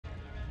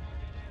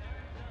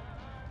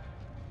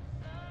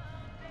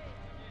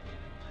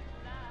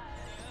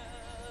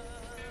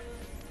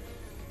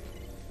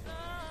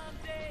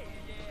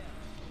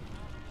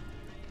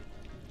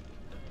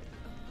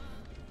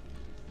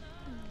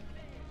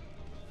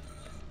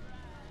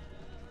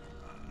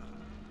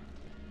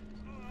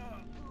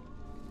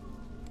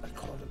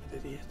called him an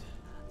idiot.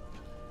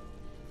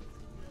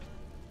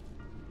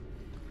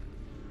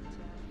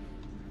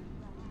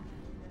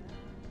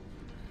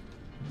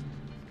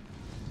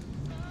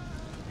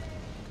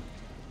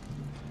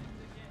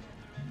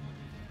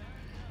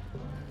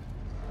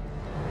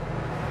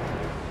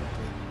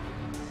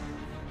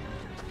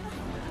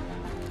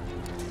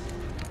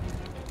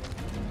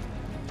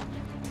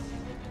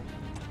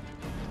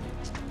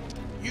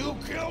 You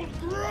killed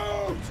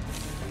Groot!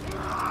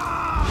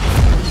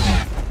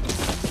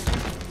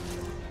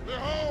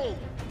 Behold!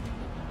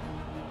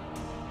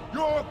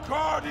 Your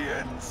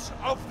guardians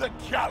of the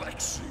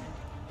galaxy!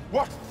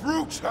 What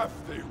fruit have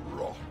they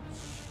wrought?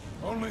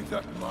 Only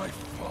that my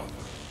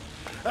father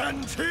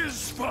and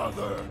his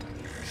father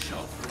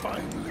shall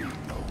finally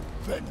know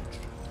vengeance.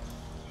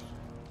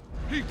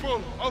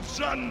 People of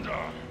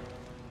Xandar,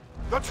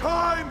 the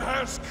time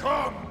has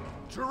come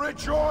to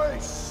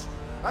rejoice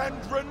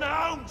and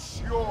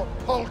renounce your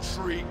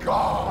paltry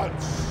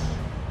gods.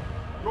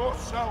 Your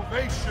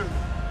salvation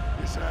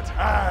is at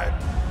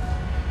hand.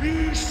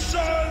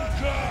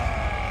 Isalka!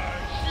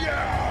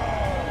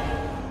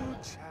 Ooh,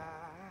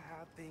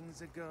 child,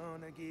 things are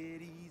gonna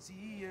get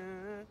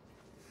easier.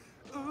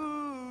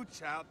 Ooh,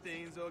 child,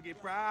 things will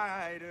get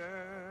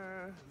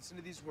brighter. Listen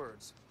to these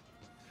words.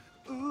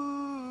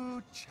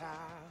 Ooh,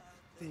 child,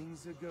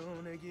 things are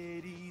gonna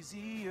get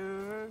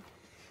easier.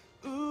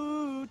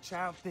 Ooh,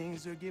 child,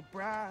 things will get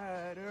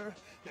brighter.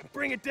 Now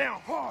bring it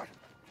down hard.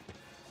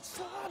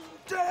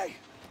 Someday,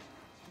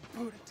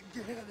 we'll put it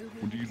together.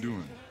 What are you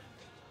doing?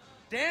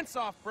 Dance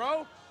off,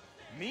 bro.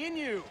 Me and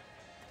you.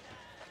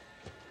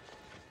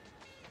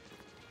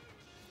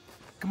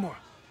 Come on.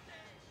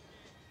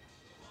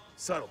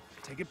 Subtle.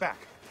 Take it back.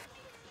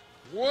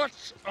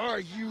 What are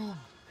you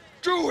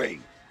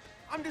doing?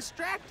 I'm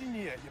distracting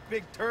you, you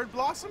big turd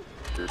blossom.